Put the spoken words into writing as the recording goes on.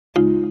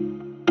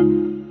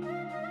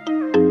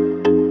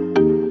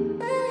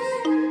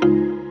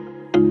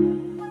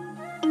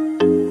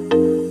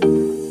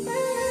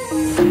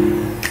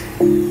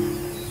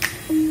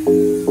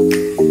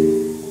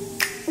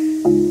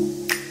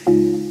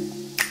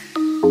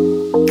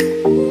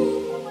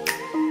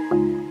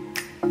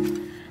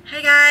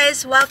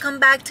guys, welcome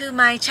back to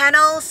my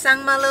channel. Sang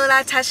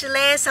Malula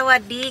Tashile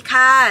Sawadee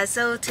ka.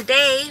 So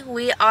today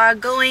we are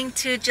going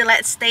to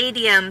Gillette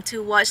Stadium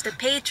to watch the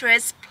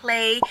Patriots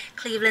play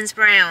Cleveland's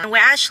Browns. We're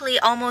actually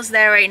almost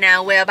there right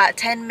now. We're about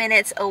 10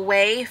 minutes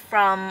away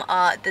from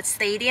the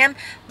stadium,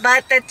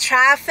 but the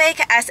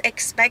traffic, as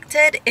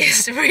expected,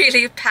 is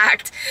really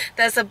packed.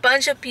 There's a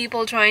bunch of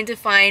people trying to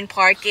find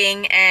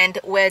parking, and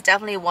we're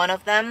definitely one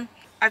of them.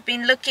 I've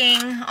been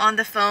looking on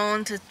the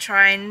phone to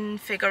try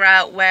and figure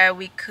out where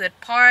we could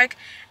park,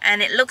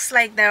 and it looks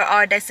like there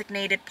are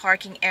designated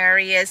parking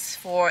areas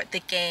for the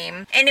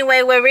game.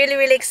 Anyway, we're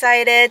really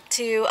excited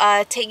to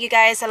take you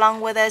guys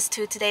along with us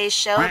to today's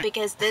show,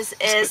 because this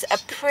is a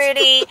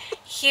pretty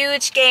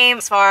huge game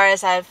as far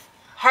as I've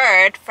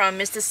heard from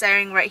Mr.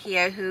 Tsering right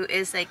here, who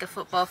is like a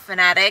football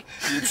fanatic.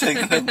 You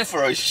taking them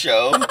for a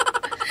show?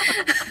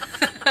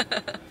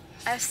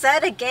 I've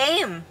said a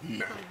game.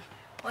 No.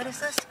 What is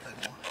this?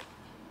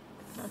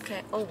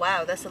 Okay. Oh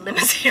wow, there's a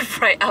limousine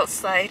right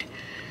outside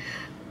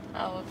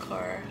our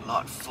car.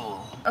 Lot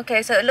full.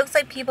 Okay, so it looks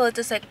like people are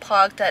just like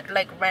parked at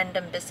like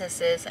random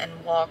businesses and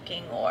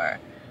walking, or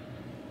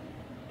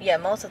yeah,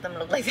 most of them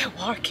look like they're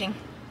walking.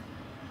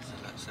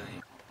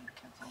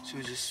 Should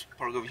we just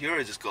park over here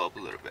or just go up a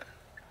little bit?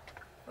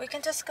 We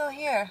can just go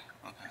here.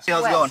 Okay. See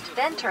how's it going?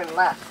 Then turn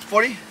left.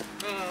 40?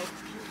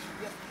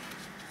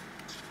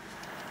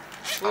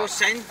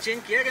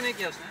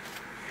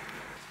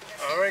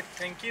 Alright,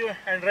 thank you.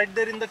 And right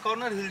there in the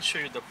corner, he'll show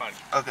you the park.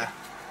 Okay.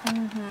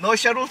 No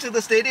shuttle to the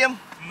stadium?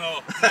 No,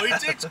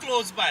 it's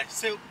close by,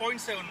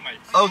 0.7 miles.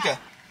 Okay.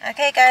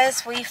 Okay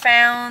guys, we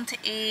found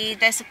a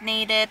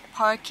designated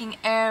parking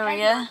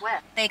area.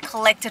 They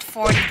collected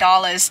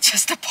 $40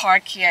 just to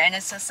park here, and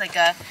it's just like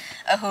a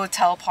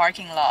hotel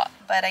parking lot.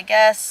 But I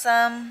guess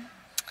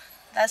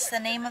that's the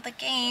name of the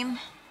game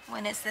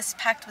when it's this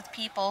packed with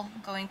people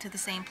going to the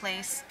same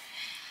place.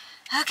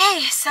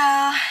 Okay,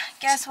 so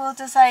guess we'll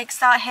just like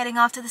start heading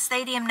off to the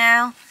stadium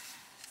now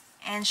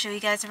and show you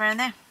guys around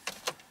there.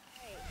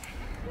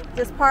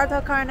 Just parked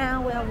our car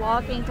now. We're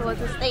walking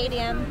towards the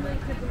stadium.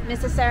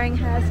 Mr. Tsering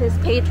has his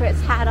Patriots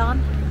hat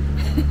on.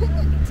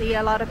 See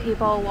a lot of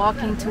people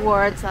walking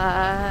towards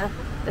the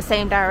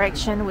same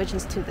direction, which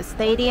is to the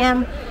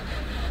stadium.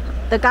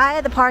 The guy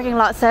at the parking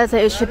lot says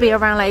that it should be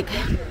around like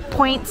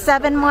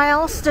 0.7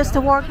 miles just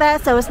to walk there,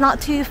 so it's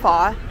not too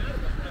far.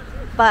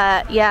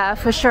 But yeah,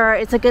 for sure,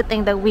 it's a good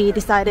thing that we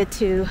decided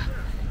to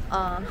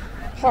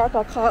park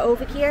our car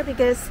over here,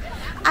 because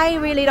I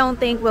really don't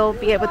think we'll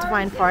be able to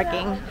find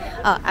parking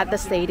at the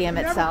stadium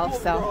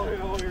itself. So,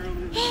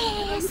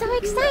 hey, so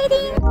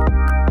exciting!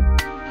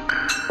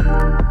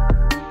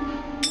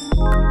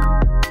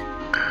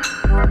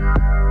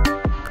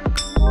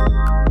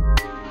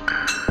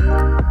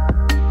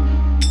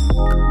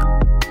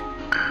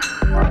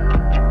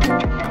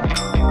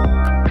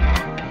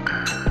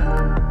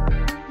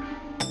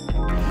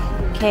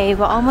 Okay,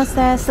 we're almost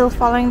there, still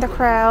following the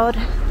crowd.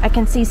 I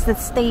can see the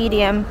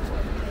stadium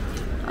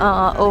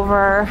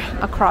over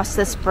across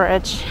this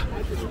bridge.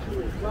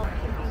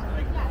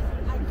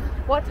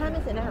 What time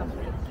is it now?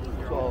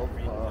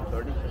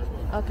 12:30.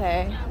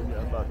 Okay,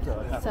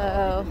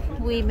 so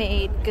we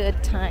made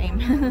good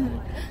time.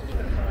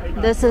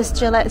 This is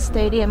Gillette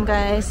Stadium,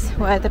 guys,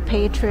 where the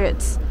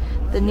Patriots,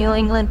 the New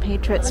England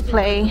Patriots,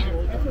 play.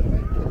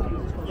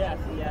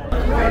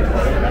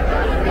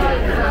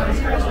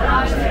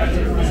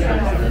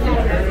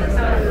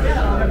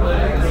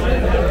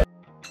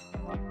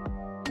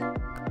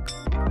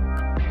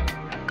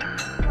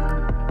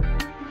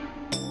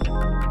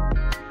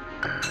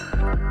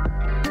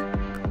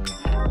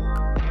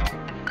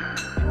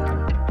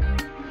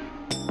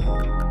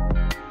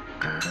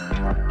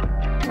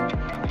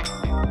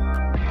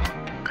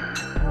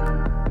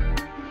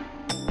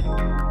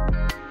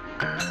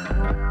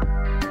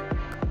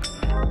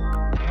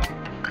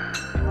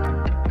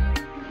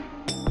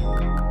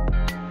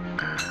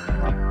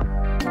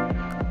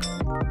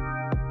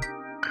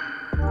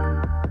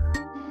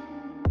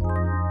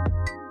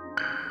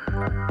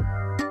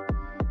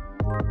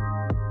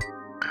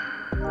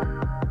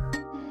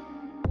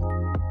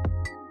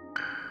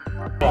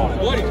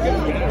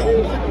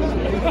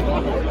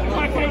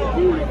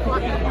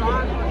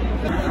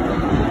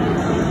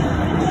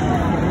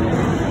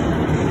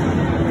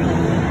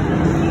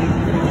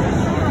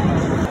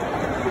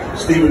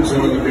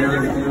 Stevenson on the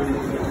bearing.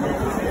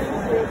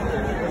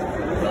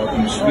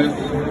 Malcolm Smith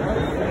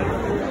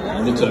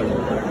on the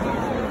tackle.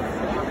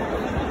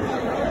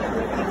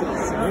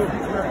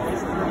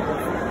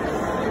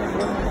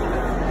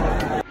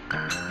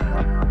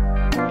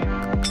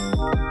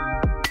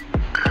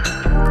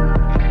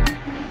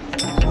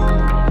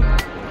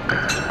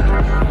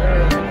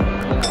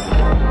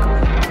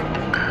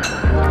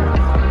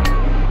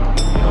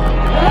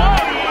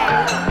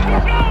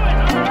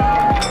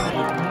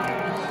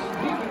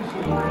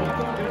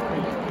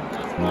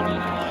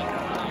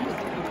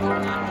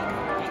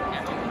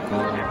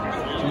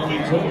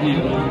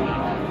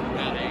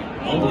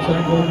 On the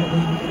tackle, and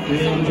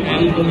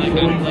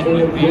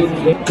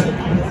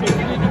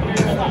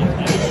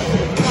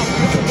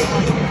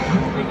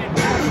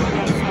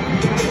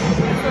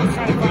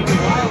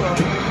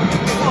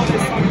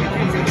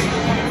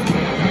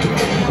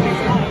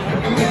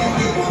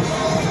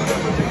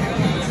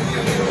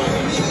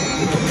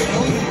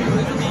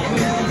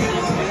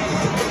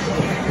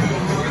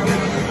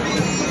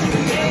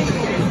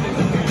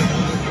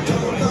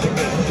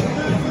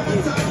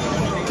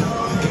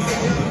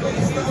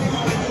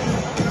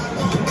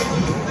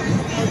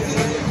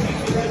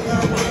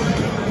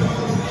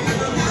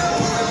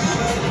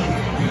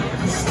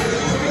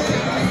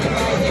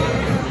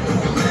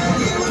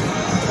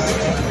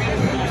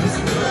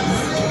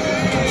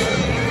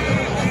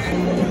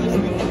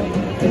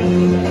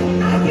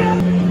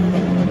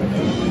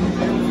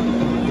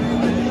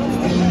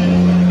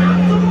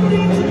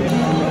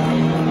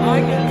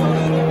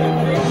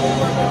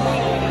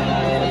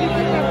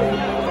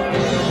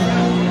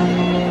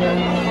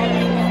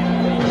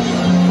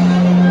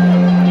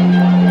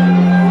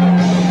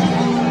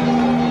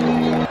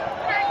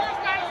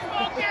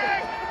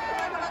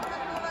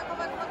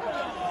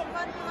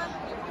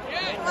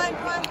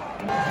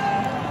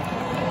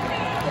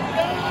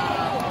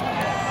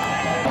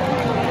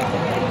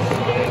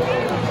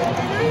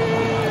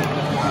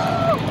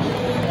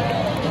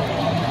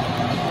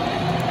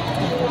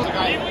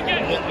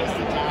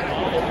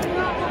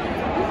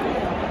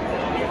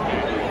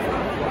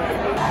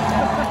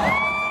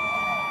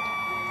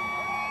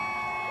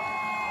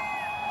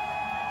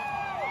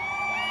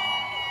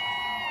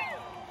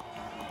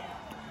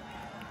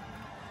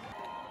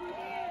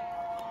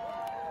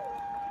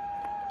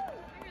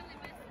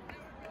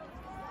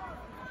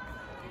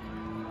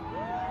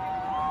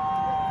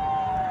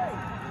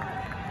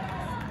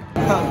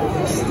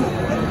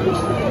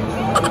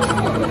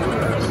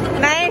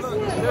Nice?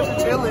 There's a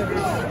cheerleader.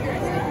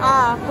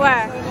 Ah,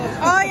 where?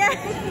 Oh yeah.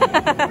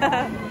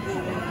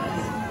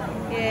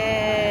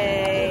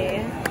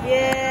 Yay.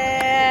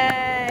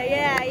 Yeah.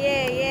 Yeah,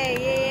 yeah, yeah,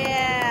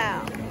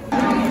 yeah.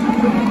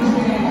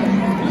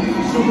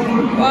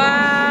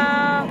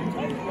 Wow.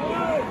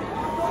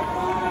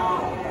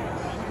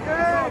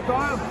 Yeah,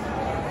 Kyle.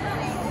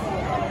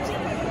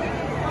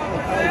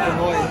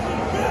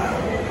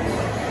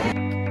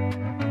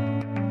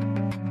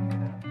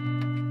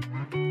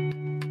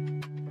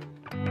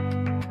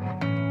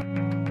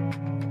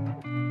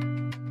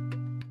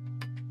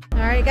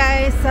 Alright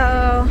guys,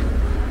 so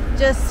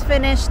just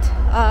finished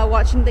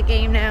watching the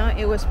game now.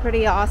 It was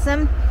pretty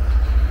awesome.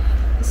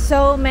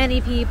 So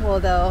many people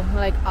though,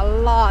 like a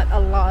lot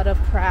of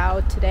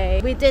crowd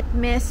today. We did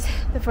miss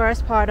the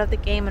first part of the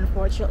game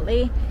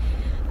unfortunately,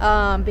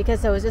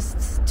 because there was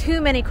just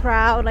too many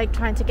crowd like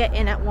trying to get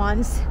in at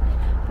once.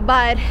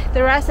 But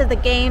the rest of the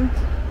game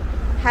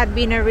had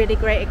been a really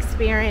great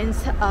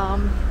experience.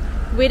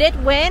 We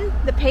did win.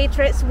 The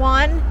Patriots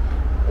won.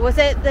 Was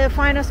it the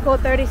final score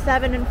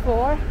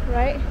 37-4,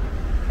 right?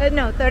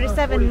 No,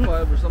 37.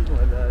 45 or something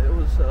like that. It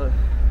was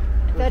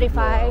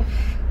 35.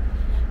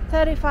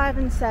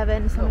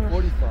 35-7. No,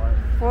 45.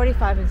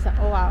 45-7.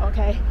 Oh wow,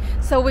 okay.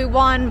 So we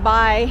won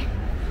by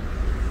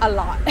a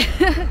lot.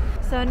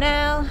 So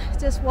now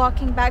just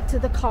walking back to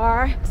the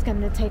car. It's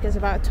gonna take us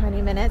about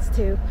 20 minutes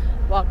to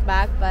walk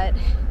back, but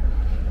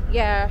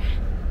yeah,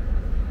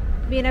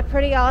 been a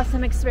pretty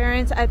awesome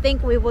experience. I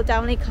think we will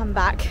definitely come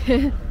back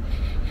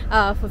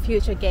for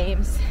future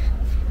games.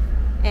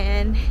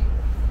 And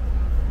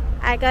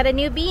I got a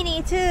new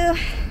beanie too.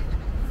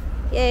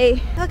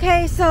 Yay.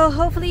 Okay, so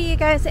hopefully you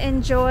guys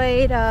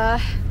enjoyed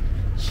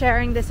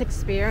sharing this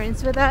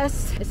experience with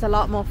us. It's a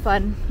lot more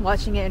fun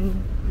watching it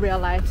in real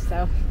life,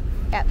 so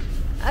yeah.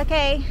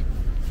 Okay,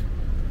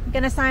 I'm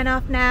gonna sign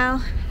off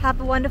now. Have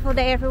a wonderful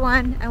day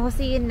everyone, and we'll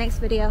see you in the next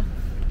video.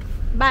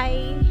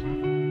 Bye.